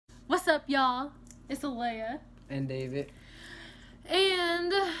up, y'all? It's Alea. And David.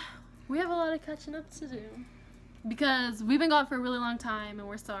 And we have a lot of catching up to do. Because we've been gone for a really long time and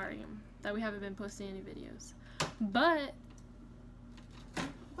we're sorry that we haven't been posting any videos. But...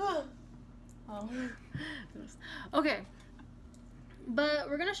 oh. Okay. But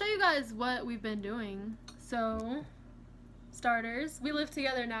we're going to show you guys what we've been doing. So, starters, we live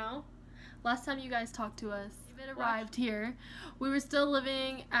together now. Last time you guys talked to us, David arrived here. We were still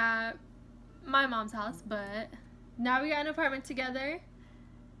living at my mom's house, but now we got an apartment together.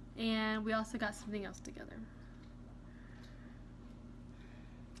 And we also got something else together.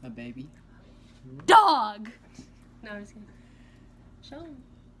 A baby. Dog! No, I'm just kidding. Show him.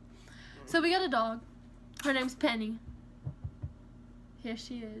 So we got a dog. Her name's Penny. Here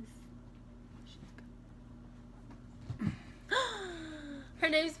she is. Her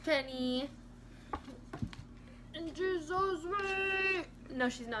name's Penny. And she's so sweet. No,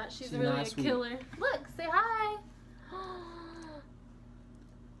 she's not. She's really not a sweet. killer. Look, say hi.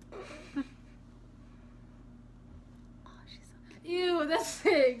 Ew, that's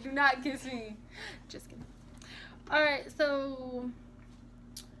sick. Do not kiss me. Just kidding. Alright, so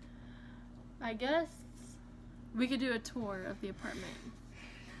I guess we could do a tour of the apartment.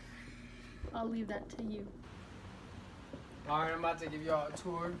 I'll leave that to you. Alright, I'm about to give y'all a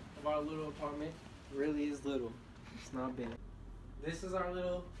tour of our little apartment. It really is little. It's not big. This is our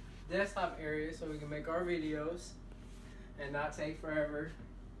little desktop area so we can make our videos and not take forever.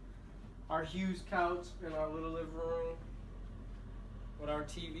 Our huge couch in our little living room with our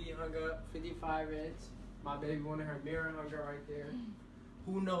TV hung up, 55 inch. My baby wanted her mirror hung up right there.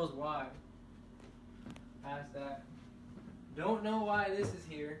 Who knows why? Ask that. Don't know why this is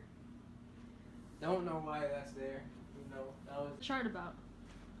here. Don't know why that's there. You know, that was Chart about.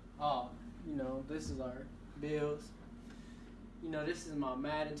 oh, you know, this is our bills. You know, this is my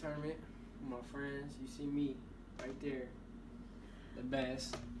Madden tournament with my friends. You see me right there. The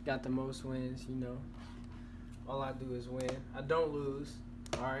best. Got the most wins, you know. All I do is win. I don't lose.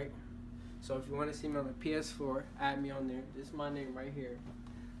 Alright? So if you want to see me on the PS4, add me on there. This is my name right here.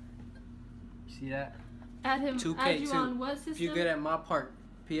 See that? Add him. 2K2. Add you on what system? If you're good at my part,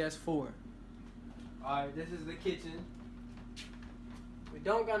 PS4. Alright, this is the kitchen. We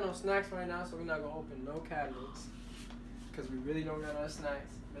don't got no snacks right now, so we're not gonna open no cabinets. Cause we really don't got no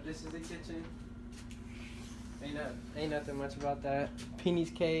snacks. But this is the kitchen. Ain't nothing much about that.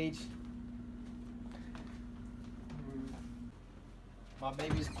 Penny's cage. My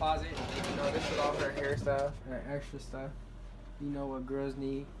baby's closet. You know, this is all her hair stuff, her extra stuff. You know what girls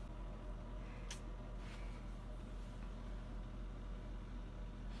need.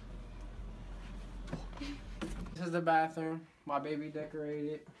 This is the bathroom. My baby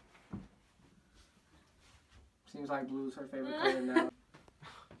decorated. Seems like blue's her favorite color now.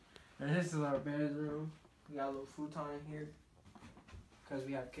 And this is our bedroom. We got a little futon in here. Because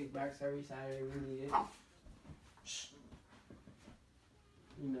we have kickbacks every Saturday. We need it. Shh.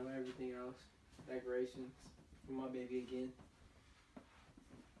 You know, everything else. Decorations. For my baby again.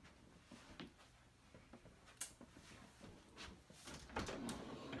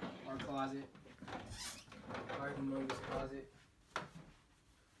 Our closet. Our humongous closet.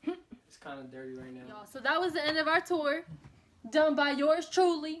 It's kind of dirty right now. Y'all, so that was the end of our tour. Done by yours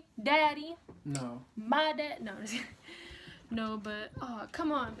truly, Daddy. No. My dad. No, just kidding. No, but oh,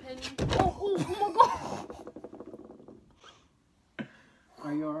 come on, Penny. Oh my God.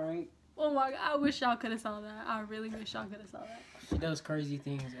 Are you alright? Oh my God, I wish y'all could have saw that. I really wish y'all could have saw that. She does crazy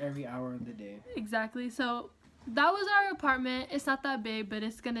things every hour of the day. Exactly. So that was our apartment. It's not that big, but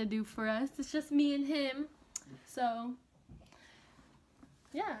it's gonna do for us. It's just me and him. So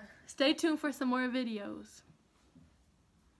yeah, stay tuned for some more videos.